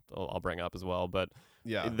 I'll bring up as well. But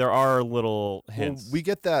Yeah. there are little Well, hints. we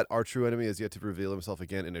get that our true enemy has yet to reveal himself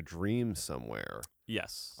again in a dream somewhere.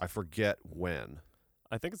 Yes, I forget when.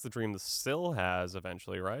 I think it's the dream that Sil has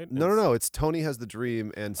eventually, right? No. It's Tony has the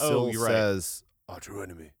dream, and Sil you're right. says, our true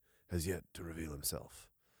enemy has yet to reveal himself.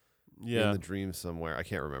 Yeah, In the dream somewhere. I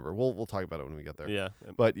can't remember. We'll talk about it when we get there. yeah.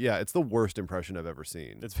 But yeah, it's the worst impression I've ever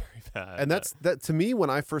seen. It's very bad. And that to me, when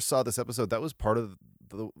I first saw this episode, that was part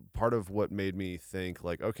of what made me think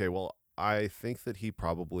like, okay, well, I think that he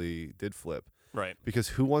probably did flip. right. Because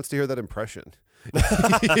who wants to hear that impression?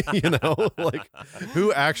 Like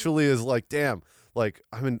who actually is like, damn, like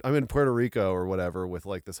I'm in Puerto Rico or whatever with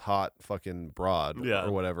like this hot fucking broad Yeah.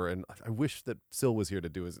 or whatever, and I wish that Sil was here to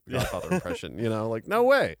do his Godfather impression. Like no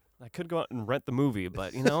way. I could go out and rent the movie,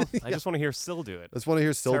 but I just want to hear Sil do it. I just want to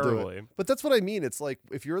hear Sil do it. Terribly. But that's what I mean. It's like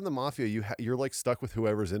if you're in the mafia, you're like stuck with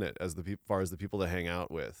whoever's in it as far as the people to hang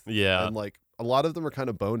out with. Yeah. And like a lot of them are kind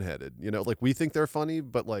of boneheaded. Like we think they're funny,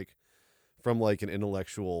 but like from like an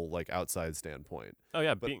intellectual like outside standpoint. Oh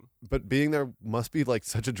yeah, But being there must be like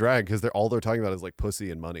such a drag because all they're talking about is like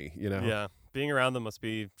pussy and money. yeah, being around them must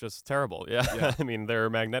be just terrible. Yeah, Yeah. I mean they're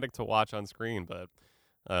magnetic to watch on screen, but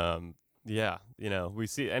yeah, we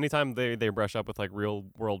see anytime they brush up with like real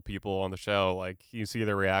world people on the show, like you see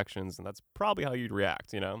their reactions, and that's probably how you'd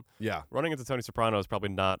react. Yeah. Running into Tony Soprano is probably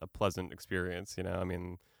not a pleasant experience. I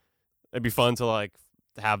mean, it'd be fun to like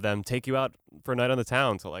have them take you out for a night on the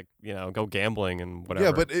town to like go gambling and whatever.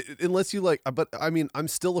 Yeah, but unless you like, but I mean, I'm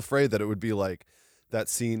still afraid that it would be like that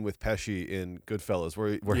scene with Pesci in Goodfellas where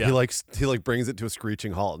he brings it to a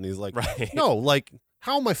screeching halt and he's like, right. no, like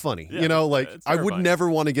how am I funny? Yeah, Like it's I would terrifying. never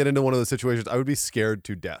want to get into one of those situations. I would be scared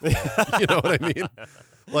to death. You know what I mean?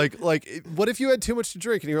 Like what if you had too much to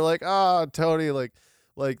drink and you're like, Tony, like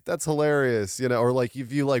that's hilarious, or like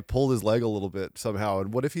if you like pulled his leg a little bit somehow,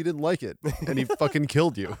 and what if he didn't like it and he fucking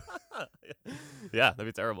killed you? Yeah, that'd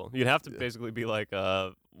be terrible. You'd have to basically be like,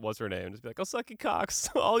 what's her name? Just be like, I'll suck your cocks.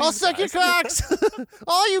 All you I'll suck your guys." cocks,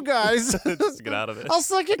 all you guys. Just to get out of it. I'll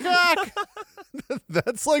suck your cock.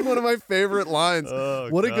 That's like one of my favorite lines. Oh,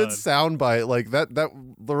 What a good God. soundbite! Like that.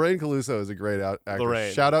 Lorraine Caluso is a great actor.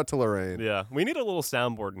 Lorraine. Shout out to Lorraine. Yeah, we need a little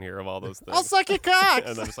soundboard in here of all those things. I'll suck your cocks.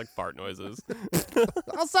 And then just like fart noises.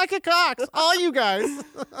 I'll suck your cocks, all you guys.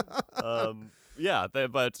 Yeah,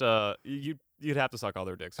 but you'd have to suck all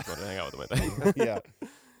their dicks if you want to hang out with them, I think. Yeah,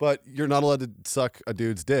 but you're not allowed to suck a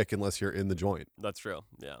dude's dick unless you're in the joint, That's true.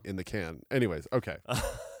 Yeah. in the can. Anyways, okay.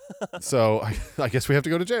 So I guess we have to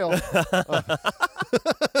go to jail.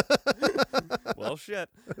 Well, shit.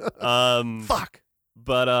 Fuck.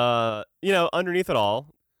 But underneath it all,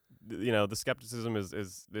 the skepticism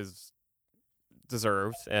is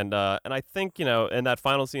deserved, and I think in that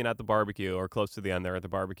final scene at the barbecue or close to the end there at the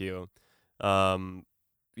barbecue,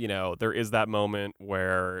 there is that moment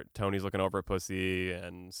where Tony's looking over at Pussy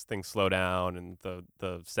and things slow down and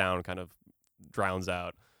the sound kind of drowns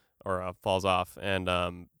out or falls off, and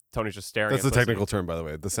Tony's just staring. That's at the Pussy. technical term, by the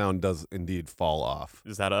way. The sound does indeed fall off.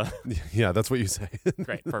 Is that a Yeah, that's what you say.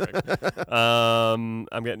 great? Perfect. I'm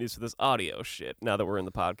getting used to this audio shit now that we're in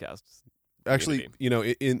the podcast. Actually,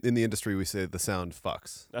 community. in the industry, we say the sound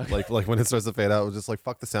fucks. Okay. Like when it starts to fade out, we're just like,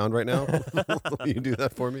 fuck the sound right now. Will you do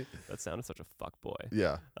that for me? That sounded such a fuck boy.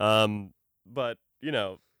 Yeah. But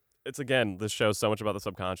it's again, this show's so much about the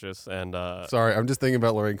subconscious, and Sorry, I'm just thinking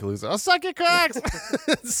about Lorraine Caluso. I'll suck your cocks.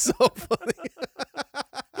 It's so funny.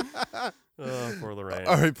 oh, poor Lorraine.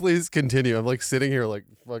 All right, please continue. I'm like sitting here like,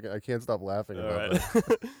 fuck, I can't stop laughing All about right.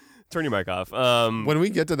 that. Turn your mic off. When we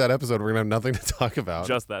get to that episode, we're gonna have nothing to talk about.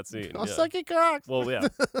 just that scene. I'll yeah. suck your cocks. Well, yeah,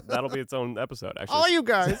 that'll be its own episode, actually. All you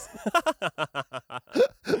guys.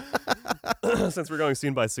 Since we're going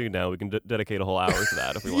scene by scene now, we can dedicate a whole hour to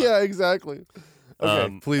that if we want. Yeah, exactly.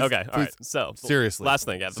 Okay, please. Okay, all please. right. So Seriously. last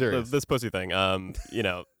thing, yeah, Serious. this pussy thing.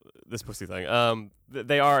 This pussy thing.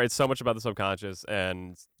 They are. It's so much about the subconscious,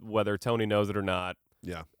 and whether Tony knows it or not,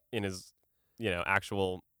 Yeah. in his,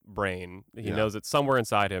 actual brain, he Yeah. knows it somewhere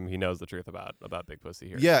inside him. He knows the truth about Big Pussy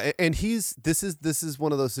here. Yeah, and this is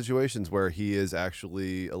one of those situations where he is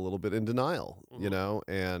actually a little bit in denial, Mhm.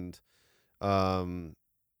 and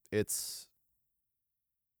it's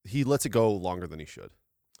he lets it go longer than he should.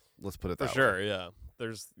 Let's put it For that way. sure,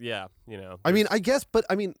 yeah. You know. I mean, I guess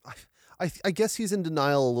I guess he's in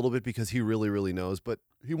denial a little bit because he really, really knows, but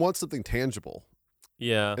he wants something tangible.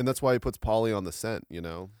 Yeah. And that's why he puts Polly on the scent, you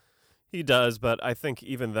know? He does, but I think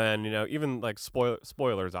even then, you know, even like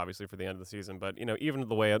spoilers obviously for the end of the season, but you know, even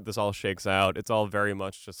the way this all shakes out, it's all very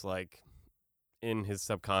much just like in his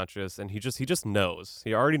subconscious, and he just knows.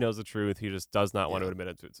 He already knows the truth. He just does not want to admit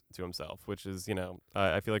it to himself, which is, you know,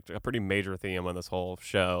 I feel like a pretty major theme on this whole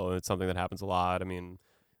show. It's something that happens a lot. I mean,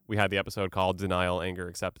 we had the episode called Denial, Anger,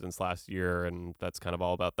 Acceptance last year, and that's kind of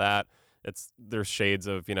all about that. There's shades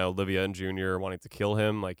of, you know, Olivia and Junior wanting to kill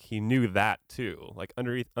him. Like, he knew that too. Like,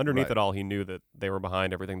 underneath Right. it all, he knew that they were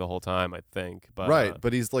behind everything the whole time, I think. But Right,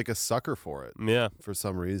 but he's like a sucker for it yeah, for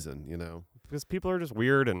some reason, you know? because people are just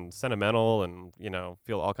weird and sentimental, and you know,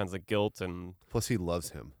 feel all kinds of guilt, and Plus, he loves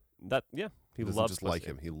him. he He doesn't loves just like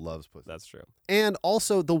pussy. him. He loves pussy. That's true. And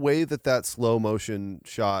also the way that slow motion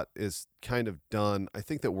shot is kind of done, I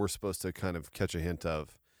think that we're supposed to kind of catch a hint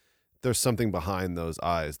of there's something behind those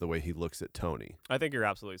eyes, the way he looks at Tony. I think you're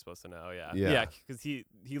absolutely supposed to know. Yeah. Yeah. Yeah. Because he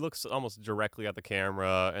looks almost directly at the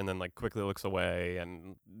camera and then like quickly looks away,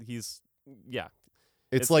 and he's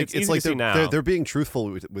It's It's like easy to see now. they're being truthful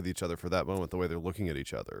with each other for that moment, the way they're looking at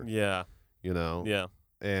each other, yeah. you know? Yeah.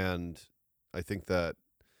 And I think that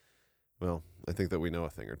we know a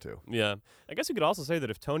thing or two. Yeah. I guess you could also say that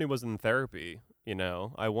if Tony was in therapy, you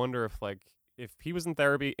know, I wonder if he was in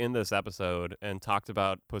therapy in this episode and talked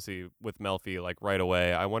about pussy with Melfi like right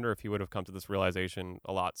away, I wonder if he would have come to this realization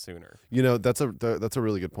a lot sooner. You know, that's a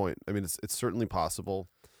really good point. I mean, it's certainly possible.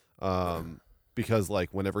 Because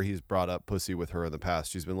like whenever he's brought up pussy with her in the past,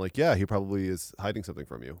 she's been like, yeah, he probably is hiding something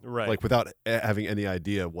from you. Right. Like without having any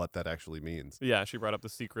idea what that actually means. Yeah, she brought up the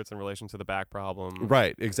secrets in relation to the back problem.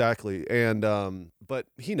 Right, exactly. And but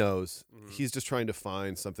he knows Mhm. he's just trying to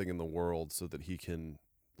find something in the world so that he can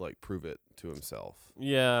like prove it to himself.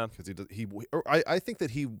 Yeah. Because I think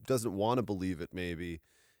that he doesn't want to believe it, maybe.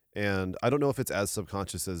 And I don't know if it's as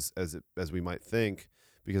subconscious as we might think,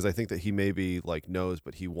 because I think that he maybe like knows,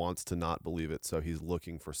 but he wants to not believe it, so he's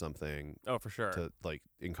looking for something Oh, for sure. to like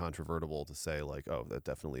incontrovertible to say like, oh, that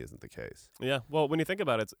definitely isn't the case. Yeah. Well, when you think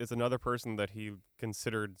about it, it's another person that he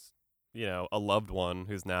considered, you know, a loved one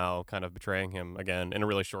who's now kind of betraying him again in a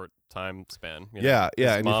really short time span. You know? Yeah, His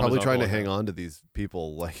and he's mom, probably his trying to uncle, hang on to these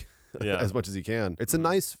people like Yeah. as much as he can. It's a Mhm.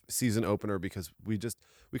 nice season opener because we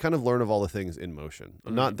kind of learn of all the things in motion.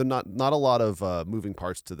 Mhm. Not a lot of moving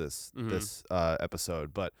parts to this Mhm.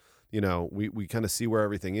 episode, but you know, we kind of see where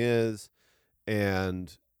everything is,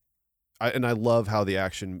 and I love how the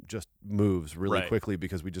action just moves really Right. quickly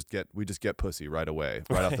because we just get pussy right away,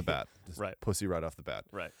 right off the bat. Just Right. pussy right off the bat.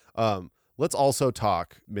 Right. Let's also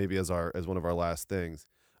talk maybe as one of our last things.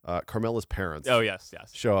 Carmela's parents Oh, yes.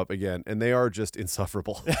 Yes. show up again, and they are just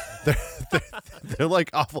insufferable. they're like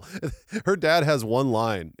awful. Her dad has one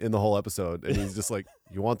line in the whole episode, and he's just like,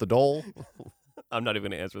 "You want the dole?" I'm not even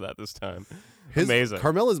going to answer that this time. His, Amazing.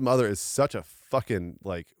 Carmela's mother is such a fucking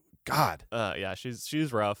like God. Yeah,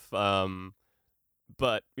 she's rough.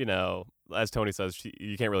 But you know, as Tony says,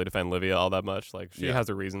 you can't really defend Livia all that much. Like she Yeah. has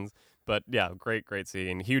her reasons. But yeah, great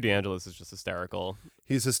scene. Hugh DeAngelis is just hysterical.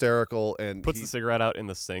 He's hysterical, and Puts the cigarette out in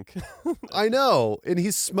the sink. I know, and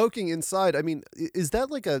he's smoking inside. I mean, is that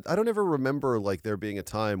like I don't ever remember like there being a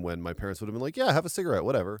time when my parents would have been like, "Yeah, have a cigarette,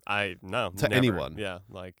 whatever," No, To never. anyone Yeah,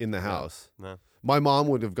 like in the no, house. No. My mom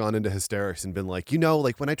would have gone into hysterics and been like, you know,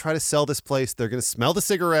 like when I try to sell this place, they're gonna smell the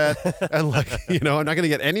cigarette, and like, you know, I'm not gonna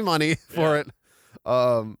get any money for it.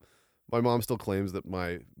 My mom still claims that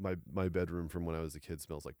my bedroom from when I was a kid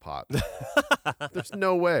smells like pot. There's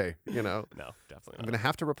no way, you know. No, definitely I'm not. gonna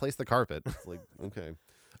have to replace the carpet. It's like, okay.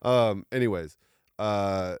 Anyways,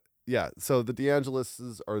 yeah. So the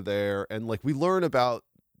DeAngelises are there, and like we learn about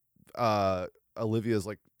Olivia's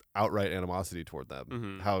like outright animosity toward them.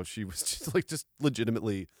 Mhm. How she was just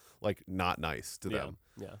legitimately like not nice to Yeah. them,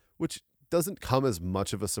 Yeah. which doesn't come as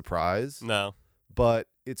much of a surprise. No. But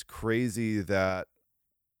it's crazy that.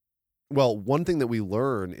 Well, one thing that we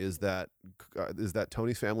learn is that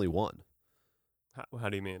Tony's family won. How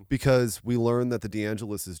do you mean? Because we learn that the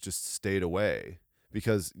DeAngelises just stayed away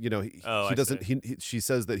because, you know, he I doesn't she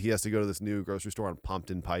says that he has to go to this new grocery store on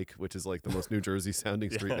Pompton Pike, which is like the most New Jersey sounding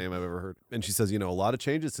street Yeah. name I've ever heard. And she says, you know, a lot of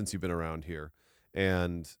changes since you've been around here.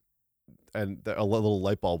 And a little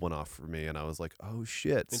light bulb went off for me, and I was like, oh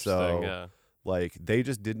shit. Interesting. So Yeah. like they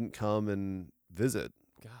just didn't come and visit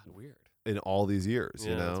God, weird. in all these years,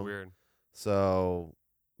 Yeah, you know? that's weird. So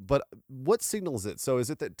But what signals it? So is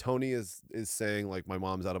it that Tony is saying like my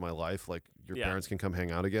mom's out of my life, like your Yeah. parents can come hang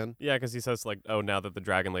out again? Yeah, because he says like, oh, now that the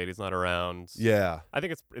dragon lady's not around. Yeah. I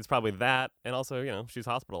think it's probably that, and also she's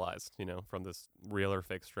hospitalized, from this real or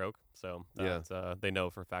fake stroke. So they know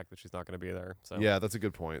for a fact that she's not going to be there. So Yeah, that's a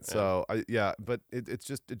good point. Yeah. So but it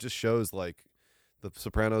just shows like the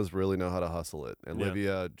Sopranos really know how to hustle it, and Yeah.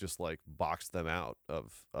 Livia just like boxed them out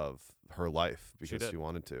of her life because did. she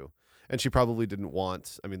wanted to. And she probably didn't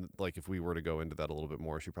want, I mean, like if we were to go into that a little bit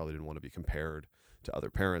more, she probably didn't want to be compared to other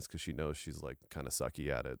parents because she knows she's like kind of sucky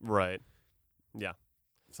at it. Right. Yeah.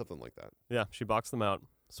 Something like that. Yeah. She boxed them out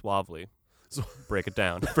suavely. So- Break it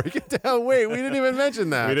down. Break it down. Wait, we didn't even mention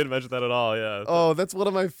that. We didn't mention that at all. Yeah. Oh, that's one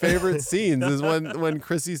of my favorite scenes is when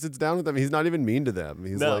Chrissy sits down with them. He's not even mean to them.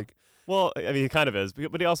 He's No. like, Well, I mean, he kind of is,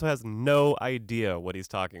 but he also has no idea what he's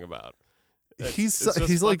talking about. he's just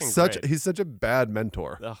fucking great. he's such a bad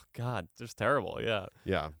mentor. Oh God, just terrible. Yeah.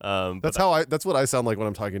 Yeah. But That's what I sound like when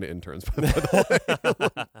I'm talking to interns. By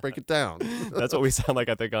the way, break it down. that's what we sound like,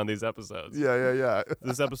 I think, on these episodes. Yeah.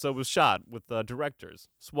 This episode was shot with directors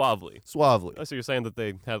suavely. Suavely. Oh, so you're saying that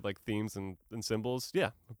they had like themes and symbols?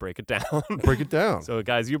 Yeah, break it down. Break it down. So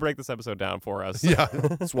guys, you break this episode down for us. Yeah,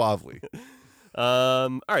 suavely.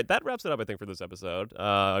 All right, that wraps it up, I think, for this episode.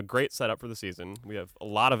 A great setup for the season. We have a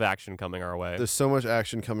lot of action coming our way. There's so much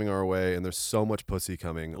action coming our way, and there's so much pussy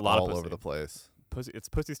coming lot of all pussy. over the place. It's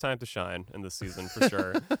Pussy's time to shine in this season for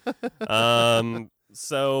sure.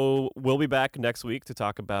 So we'll be back next week to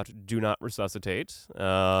talk about Do Not Resuscitate.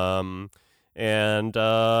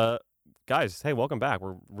 Guys, hey, welcome back.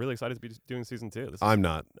 We're really excited to be doing season 2. I'm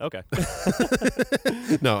not. Okay.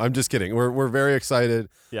 No, I'm just kidding. We're very excited.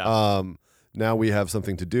 Yeah. Now we have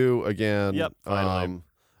something to do again. Yep, finally.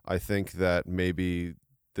 I think that maybe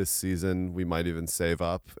this season we might even save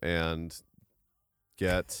up and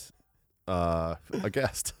get a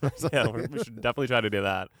guest. Or Yeah, something. we should definitely try to do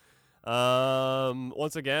that.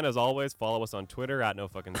 Once again, as always, follow us on Twitter at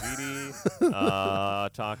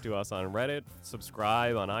NoFuckingZD. Talk to us on Reddit.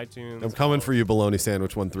 Subscribe on iTunes. I'm coming for you, Bologna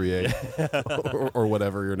Sandwich 138 or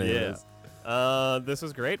whatever your name is. This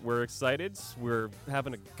is great. We're excited. We're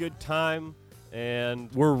having a good time, and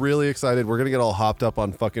We're really excited. We're gonna get all hopped up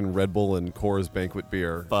on fucking Red Bull and Coors Banquet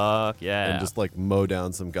beer fuck yeah. and just like mow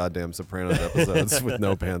down some goddamn Sopranos episodes with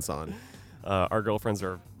no pants on. Our girlfriends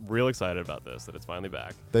are real excited about this, that it's finally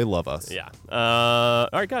back. They love us. Yeah. All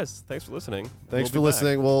right, guys. Thanks for listening. Thanks We'll for be back.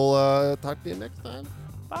 listening. We'll talk to you next time.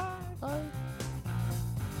 Bye. Bye.